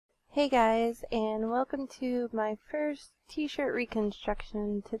Hey guys, and welcome to my first t-shirt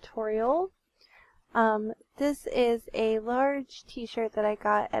reconstruction tutorial. This is a large t-shirt that I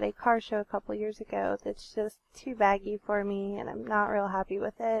got at a car show a couple years ago that's just too baggy for me and I'm not real happy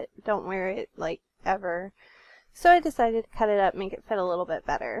with it. Don't wear it like ever. So I decided to cut it up and make it fit a little bit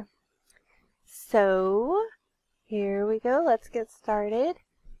better. So here we go, let's get started.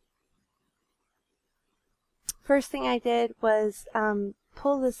 First thing I did was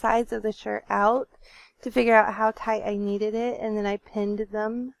pull the sides of the shirt out to figure out how tight I needed it, and then I pinned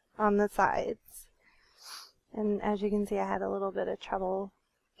them on the sides. And as you can see, I had a little bit of trouble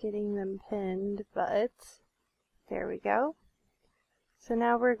getting them pinned, but there we go. So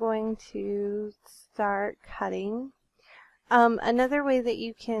now we're going to start cutting. Another way that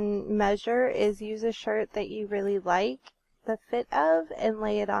you can measure is use a shirt that you really like the fit of and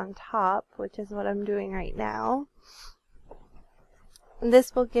lay it on top, which is what I'm doing right now.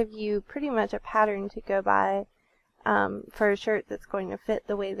 This will give you pretty much a pattern to go by for a shirt that's going to fit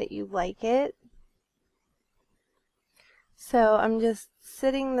the way that you like it. So I'm just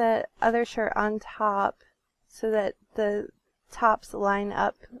sitting the other shirt on top so that the tops line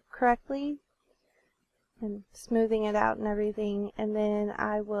up correctly and smoothing it out and everything, and then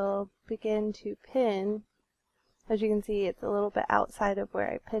I will begin to pin. As you can see, it's a little bit outside of where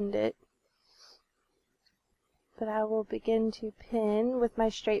I pinned it. But I will begin to pin with my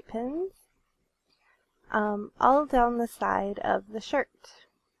straight pins all down the side of the shirt.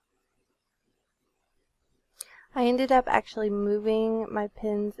 I ended up actually moving my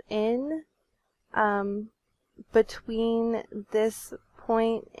pins in between this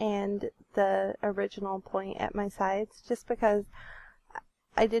point and the original point at my sides, just because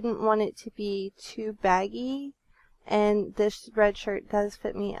I didn't want it to be too baggy, and this red shirt does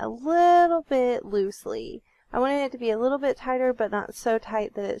fit me a little bit loosely. I wanted it to be a little bit tighter, but not so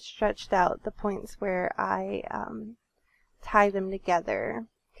tight that it stretched out the points where I tie them together,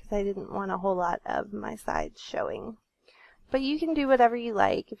 because I didn't want a whole lot of my sides showing. But you can do whatever you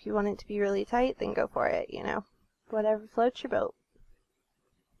like. If you want it to be really tight, then go for it, you know. Whatever floats your boat.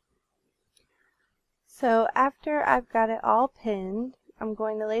 So after I've got it all pinned, I'm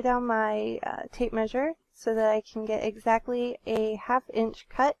going to lay down my tape measure so that I can get exactly a 1/2 inch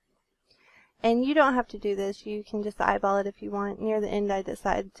cut. And you don't have to do this, you can just eyeball it if you want. Near the end I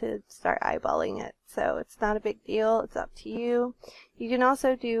decided to start eyeballing it, so it's not a big deal, it's up to you. You can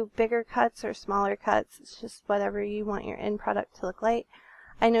also do bigger cuts or smaller cuts, it's just whatever you want your end product to look like.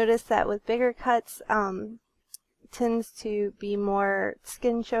 I noticed that with bigger cuts, tends to be more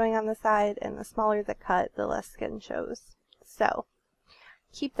skin showing on the side, and the smaller the cut, the less skin shows. So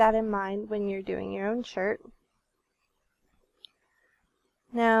keep that in mind when you're doing your own shirt.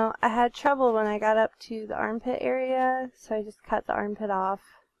 Now, I had trouble when I got up to the armpit area, so I just cut the armpit off.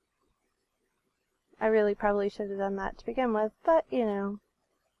 I really probably should have done that to begin with, but you know,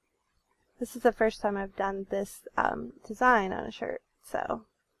 this is the first time I've done this design on a shirt, so.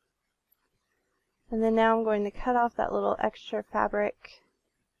 And then now I'm going to cut off that little extra fabric,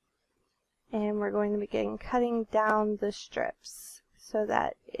 and we're going to begin cutting down the strips so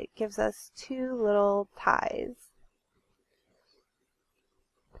that it gives us 2 little ties.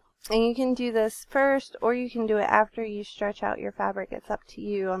 And you can do this first, or you can do it after you stretch out your fabric. It's up to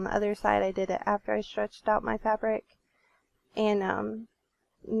you. On the other side, I did it after I stretched out my fabric. And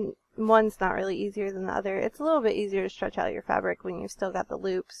one's not really easier than the other. It's a little bit easier to stretch out your fabric when you've still got the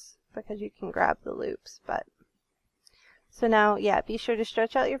loops, because you can grab the loops. But so now, yeah, be sure to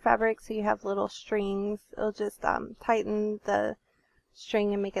stretch out your fabric so you have little strings. It'll just tighten the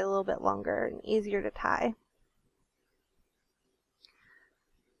string and make it a little bit longer and easier to tie.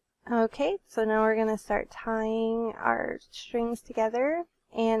 Okay, so now we're going to start tying our strings together,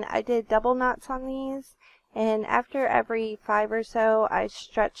 and I did double knots on these, and after every 5 or so I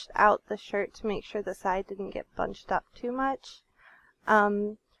stretched out the shirt to make sure the side didn't get bunched up too much.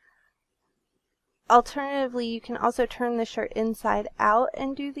 Alternatively, you can also turn the shirt inside out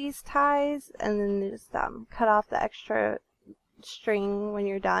and do these ties, and then just cut off the extra string when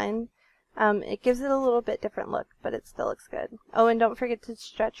you're done. It gives it a little bit different look, but it still looks good. Oh, and don't forget to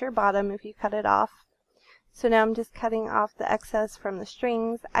stretch your bottom if you cut it off. So now I'm just cutting off the excess from the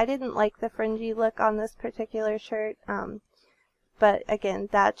strings. I didn't like the fringy look on this particular shirt, but again,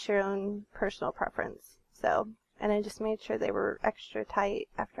 that's your own personal preference. So, and I just made sure they were extra tight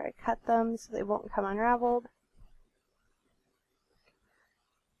after I cut them so they won't come unraveled.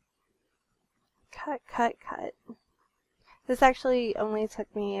 Cut, cut, cut. This actually only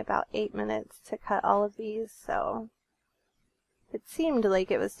took me about 8 minutes to cut all of these, so it seemed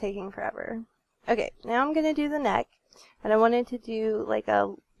like it was taking forever. Okay, now I'm going to do the neck, and I wanted to do like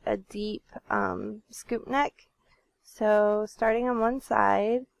a a deep scoop neck. So starting on one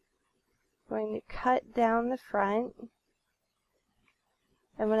side, I'm going to cut down the front,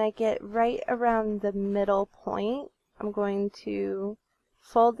 and when I get right around the middle point, I'm going to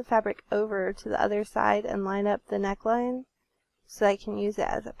fold the fabric over to the other side and line up the neckline so I can use it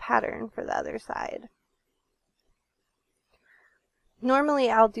as a pattern for the other side. Normally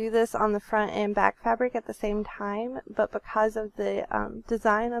I'll do this on the front and back fabric at the same time, but because of the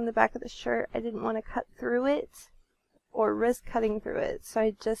design on the back of the shirt, I didn't want to cut through it or risk cutting through it, so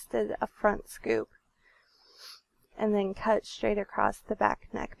I just did a front scoop and then cut straight across the back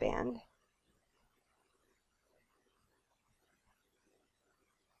neckband.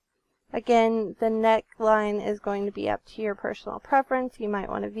 Again, the neckline is going to be up to your personal preference. You might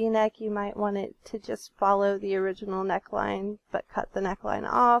want a V-neck, you might want it to just follow the original neckline but cut the neckline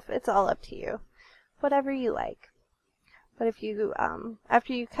off. It's all up to you, whatever you like. But if you,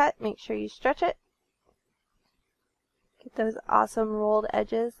 after you cut, make sure you stretch it. Get those awesome rolled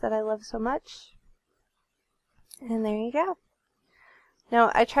edges that I love so much. And there you go. Now,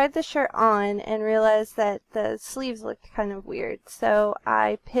 I tried the shirt on and realized that the sleeves looked kind of weird, so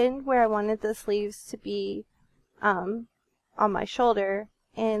I pinned where I wanted the sleeves to be on my shoulder,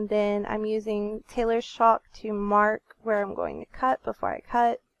 and then I'm using tailor's chalk to mark where I'm going to cut before I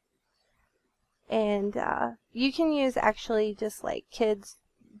cut. And you can use actually just like kids'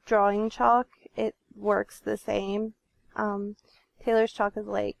 drawing chalk. It works the same. Tailor's chalk is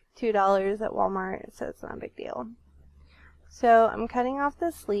like $2 at Walmart, so it's not a big deal. So I'm cutting off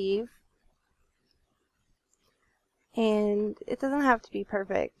the sleeve, and it doesn't have to be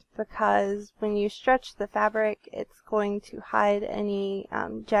perfect because when you stretch the fabric, it's going to hide any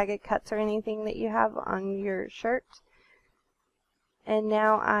jagged cuts or anything that you have on your shirt. And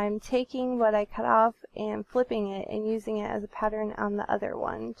now I'm taking what I cut off and flipping it and using it as a pattern on the other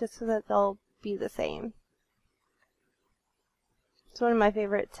one, just so that they'll be the same. It's one of my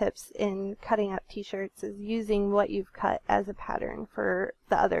favorite tips in cutting up t-shirts is using what you've cut as a pattern for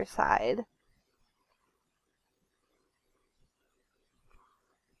the other side.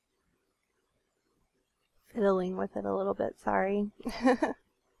 Fiddling with it a little bit, sorry.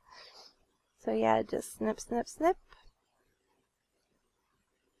 So yeah, just snip, snip, snip.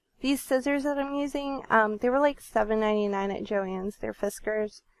 These scissors that I'm using, they were like $7.99 at Joann's. They're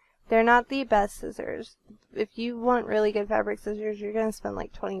Fiskars. They're not the best scissors. If you want really good fabric scissors, you're going to spend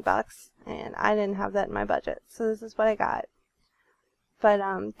like 20 bucks, and I didn't have that in my budget, so this is what I got. But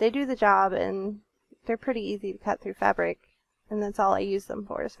they do the job, and they're pretty easy to cut through fabric, and that's all I use them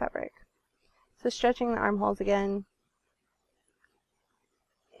for is fabric. So stretching the armholes again,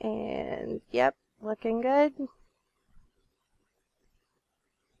 and yep, looking good.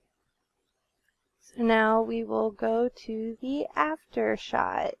 So now we will go to the after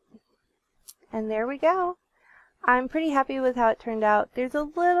shot. And there we go. I'm pretty happy with how it turned out. There's a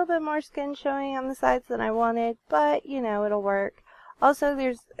little bit more skin showing on the sides than I wanted, but you know, it'll work. Also,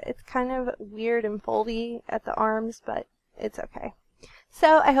 it's kind of weird and foldy at the arms, but it's okay.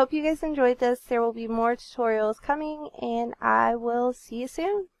 So I hope you guys enjoyed this. There will be more tutorials coming, and I will see you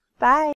soon. Bye!